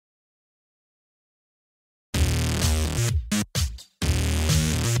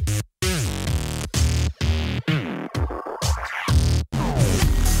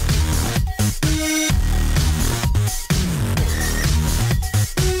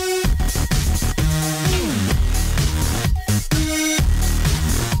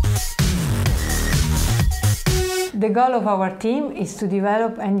goal of our team is to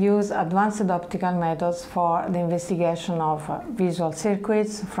develop and use advanced optical methods for the investigation of visual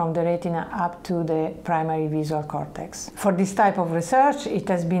circuits from the retina up to the primary visual cortex. For this type of research, it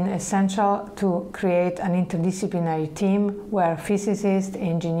has been essential to create an interdisciplinary team where physicists,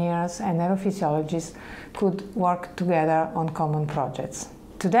 engineers, and neurophysiologists could work together on common projects.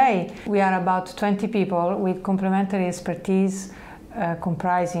 Today, we are about 20 people with complementary expertise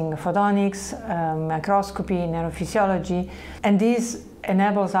comprising photonics, microscopy, neurophysiology, and this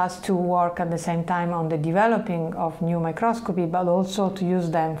enables us to work at the same time on the developing of new microscopy, but also to use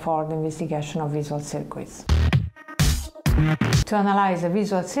them for the investigation of visual circuits. To analyze the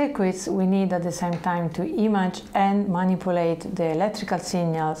visual circuits, we need at the same time to image and manipulate the electrical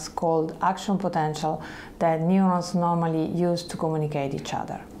signals called action potential that neurons normally use to communicate each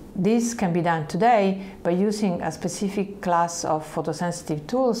other. This can be done today by using a specific class of photosensitive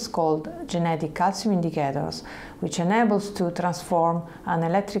tools called genetic calcium indicators, which enables to transform an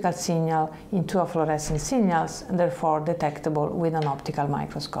electrical signal into a fluorescent signal and therefore detectable with an optical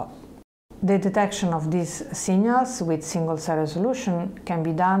microscope. The detection of these signals with single-cell resolution can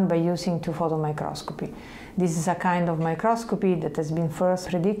be done by using two-photon microscopy. This is a kind of microscopy that has been first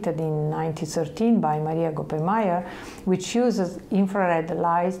predicted in 1913 by Maria Goppelmeier, which uses infrared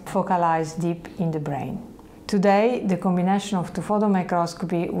light focalized deep in the brain. Today, the combination of two-photon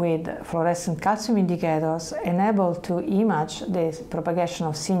microscopy with fluorescent calcium indicators enable to image the propagation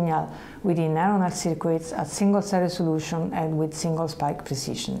of signal within neuronal circuits at single-cell resolution and with single-spike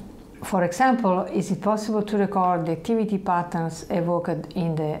precision. For example, is it possible to record the activity patterns evoked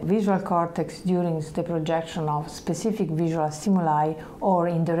in the visual cortex during the projection of specific visual stimuli or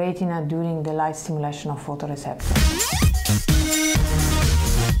in the retina during the light stimulation of photoreceptors?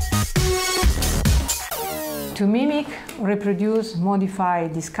 To mimic, reproduce, modify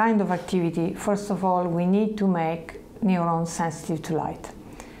this kind of activity, first of all, we need to make neurons sensitive to light.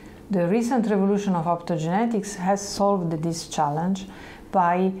 The recent revolution of optogenetics has solved this challenge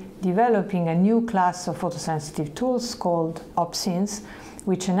by developing a new class of photosensitive tools called opsins,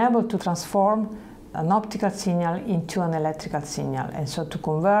 which enable to transform an optical signal into an electrical signal, and so to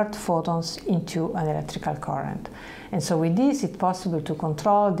convert photons into an electrical current. And so with this, it's possible to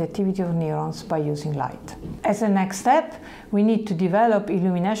control the activity of neurons by using light. As a next step, we need to develop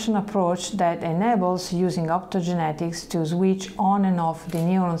illumination approach that enables using optogenetics to switch on and off the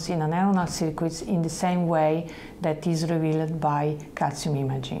neurons in a neuronal circuits in the same way that is revealed by calcium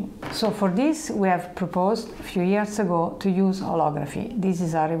imaging. So for this, we have proposed a few years ago to use holography. This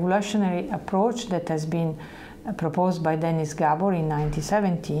is a revolutionary approach that has been proposed by Dennis Gabor in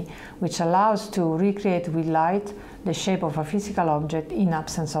 1970, which allows to recreate with light the shape of a physical object in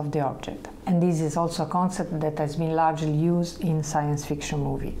absence of the object. And this is also a concept that has been largely used in science fiction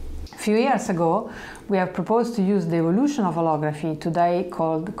movies. A few years ago, we have proposed to use the evolution of holography, today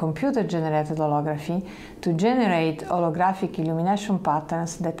called computer-generated holography, to generate holographic illumination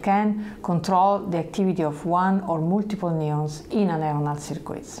patterns that can control the activity of one or multiple neurons in a neuronal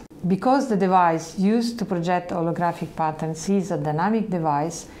circuits. Because the device used to project holographic patterns is a dynamic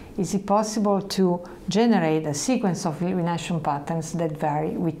device, is it possible to generate a sequence of illumination patterns that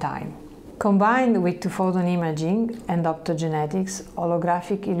vary with time. Combined with two-photon imaging and optogenetics,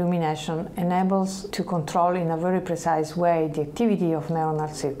 holographic illumination enables to control in a very precise way the activity of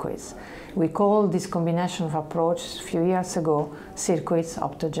neuronal circuits. We called this combination of approaches a few years ago circuits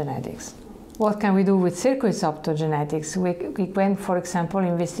optogenetics. What can we do with circuits optogenetics? We can, for example,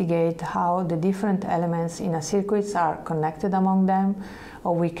 investigate how the different elements in a circuit are connected among them,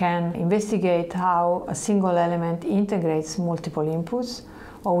 or we can investigate how a single element integrates multiple inputs,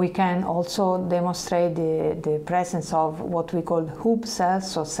 or we can also demonstrate the presence of what we call hub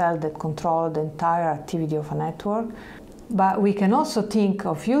cells, so cells that control the entire activity of a network. But we can also think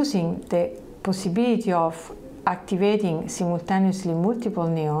of using the possibility of activating simultaneously multiple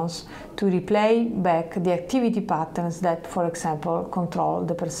neurons to replay back the activity patterns that, for example, control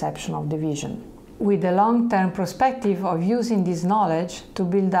the perception of the vision, with the long-term perspective of using this knowledge to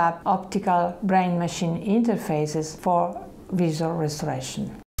build up optical brain-machine interfaces for visual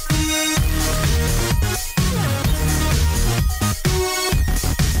restoration.